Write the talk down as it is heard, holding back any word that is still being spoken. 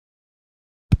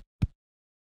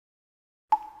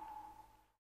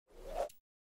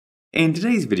In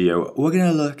today's video, we're going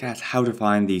to look at how to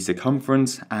find the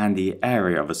circumference and the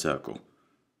area of a circle.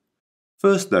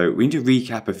 First though, we need to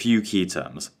recap a few key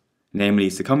terms, namely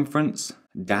circumference,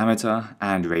 diameter,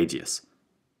 and radius.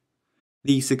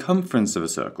 The circumference of a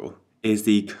circle is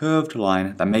the curved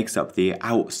line that makes up the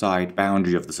outside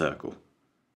boundary of the circle.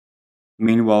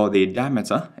 Meanwhile, the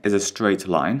diameter is a straight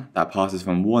line that passes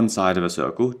from one side of a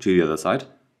circle to the other side,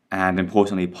 and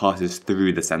importantly passes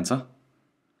through the center.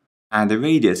 And the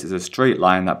radius is a straight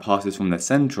line that passes from the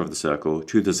center of the circle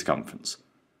to the circumference.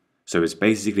 So it's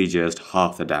basically just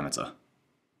half the diameter.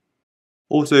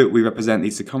 Also, we represent the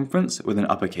circumference with an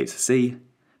uppercase C,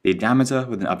 the diameter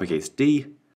with an uppercase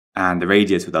D, and the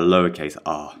radius with a lowercase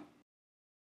r.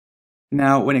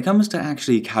 Now, when it comes to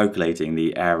actually calculating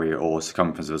the area or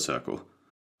circumference of a circle,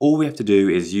 all we have to do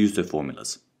is use the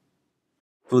formulas.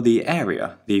 For the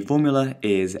area, the formula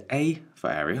is A for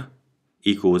area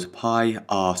equals pi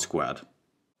r squared,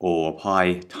 or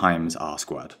pi times r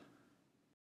squared.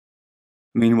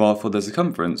 Meanwhile, for the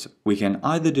circumference, we can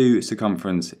either do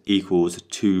circumference equals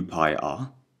 2 pi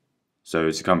r, so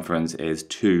circumference is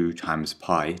 2 times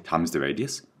pi times the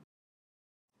radius,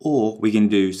 or we can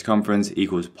do circumference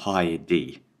equals pi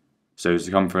d, so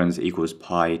circumference equals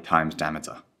pi times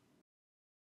diameter.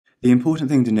 The important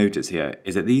thing to notice here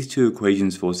is that these two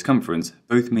equations for circumference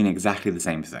both mean exactly the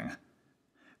same thing,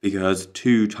 because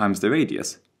 2 times the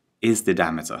radius is the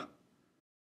diameter.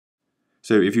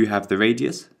 So if you have the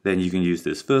radius, then you can use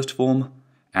this first form,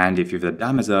 and if you have the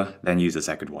diameter, then use the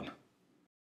second one.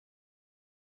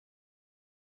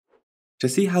 To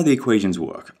see how the equations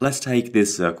work, let's take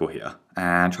this circle here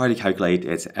and try to calculate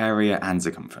its area and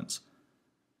circumference.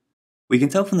 We can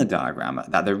tell from the diagram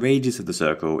that the radius of the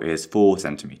circle is 4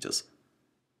 centimeters.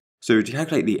 So to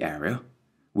calculate the area,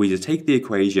 we just take the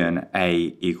equation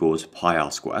A equals pi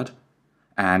r squared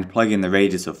and plug in the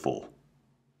radius of 4.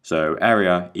 So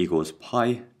area equals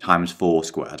pi times 4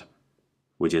 squared,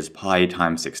 which is pi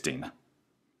times 16.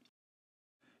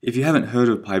 If you haven't heard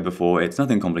of pi before, it's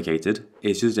nothing complicated,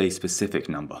 it's just a specific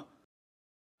number.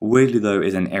 Weirdly though,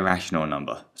 it's an irrational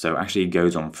number, so it actually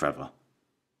goes on forever.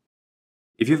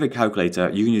 If you have a calculator,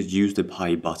 you can just use the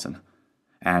pi button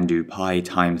and do pi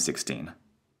times 16.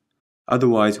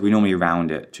 Otherwise, we normally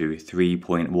round it to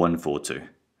 3.142,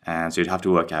 and so you'd have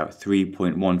to work out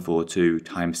 3.142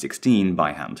 times 16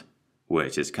 by hand,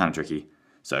 which is kind of tricky,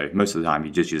 so most of the time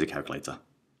you just use a calculator.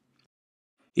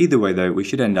 Either way though, we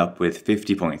should end up with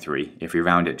 50.3 if we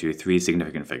round it to 3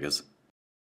 significant figures.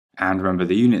 And remember,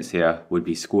 the units here would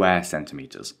be square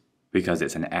centimeters, because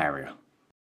it's an area.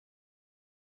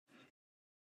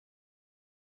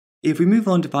 If we move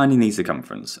on to finding the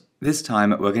circumference, this time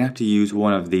we're going to have to use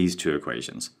one of these two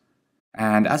equations.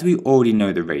 And as we already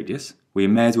know the radius, we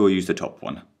may as well use the top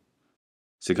one.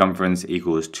 Circumference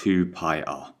equals 2 pi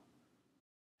r.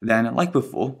 Then, like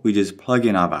before, we just plug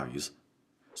in our values.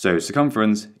 So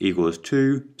circumference equals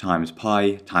 2 times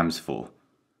pi times 4,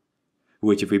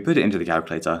 which if we put it into the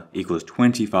calculator equals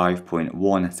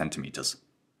 25.1 centimeters.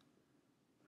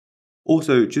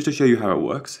 Also, just to show you how it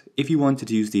works, if you wanted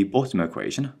to use the bottom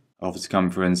equation of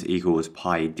circumference equals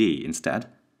pi d instead,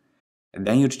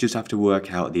 then you'd just have to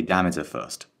work out the diameter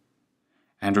first.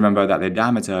 And remember that the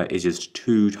diameter is just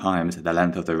 2 times the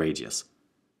length of the radius.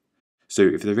 So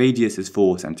if the radius is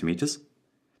 4 centimeters,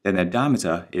 then the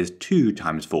diameter is 2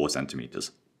 times 4 centimeters,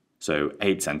 so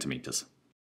 8 centimeters.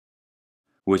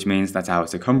 Which means that our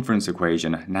circumference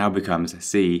equation now becomes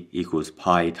c equals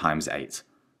pi times 8,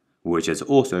 which is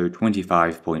also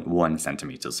 25.1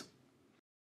 centimeters.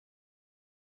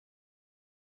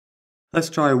 Let's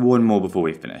try one more before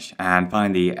we finish and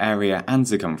find the area and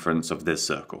circumference of this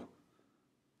circle.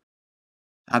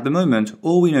 At the moment,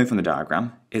 all we know from the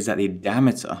diagram is that the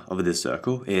diameter of this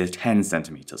circle is 10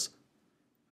 centimeters.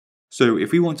 So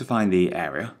if we want to find the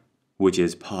area, which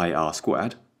is pi r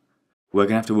squared, we're going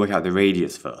to have to work out the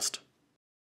radius first,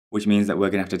 which means that we're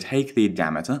going to have to take the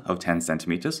diameter of 10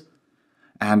 centimeters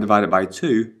and divide it by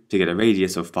 2 to get a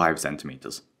radius of 5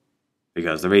 centimeters,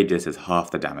 because the radius is half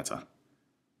the diameter.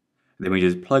 Then we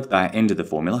just plug that into the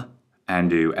formula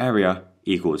and do area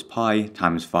equals pi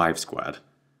times 5 squared,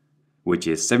 which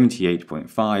is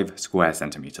 78.5 square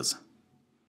centimeters.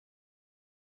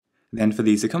 Then for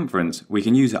the circumference, we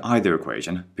can use either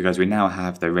equation because we now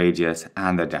have the radius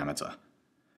and the diameter.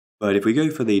 But if we go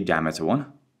for the diameter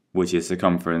one, which is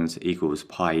circumference equals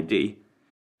pi d,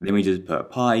 then we just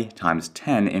put pi times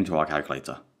 10 into our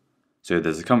calculator. So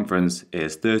the circumference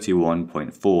is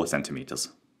 31.4 centimeters.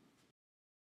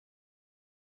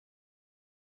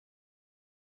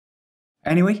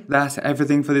 Anyway, that's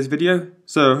everything for this video,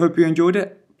 so I hope you enjoyed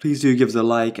it. Please do give us a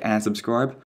like and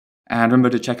subscribe. And remember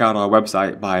to check out our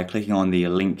website by clicking on the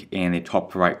link in the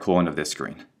top right corner of this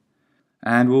screen.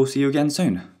 And we'll see you again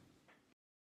soon.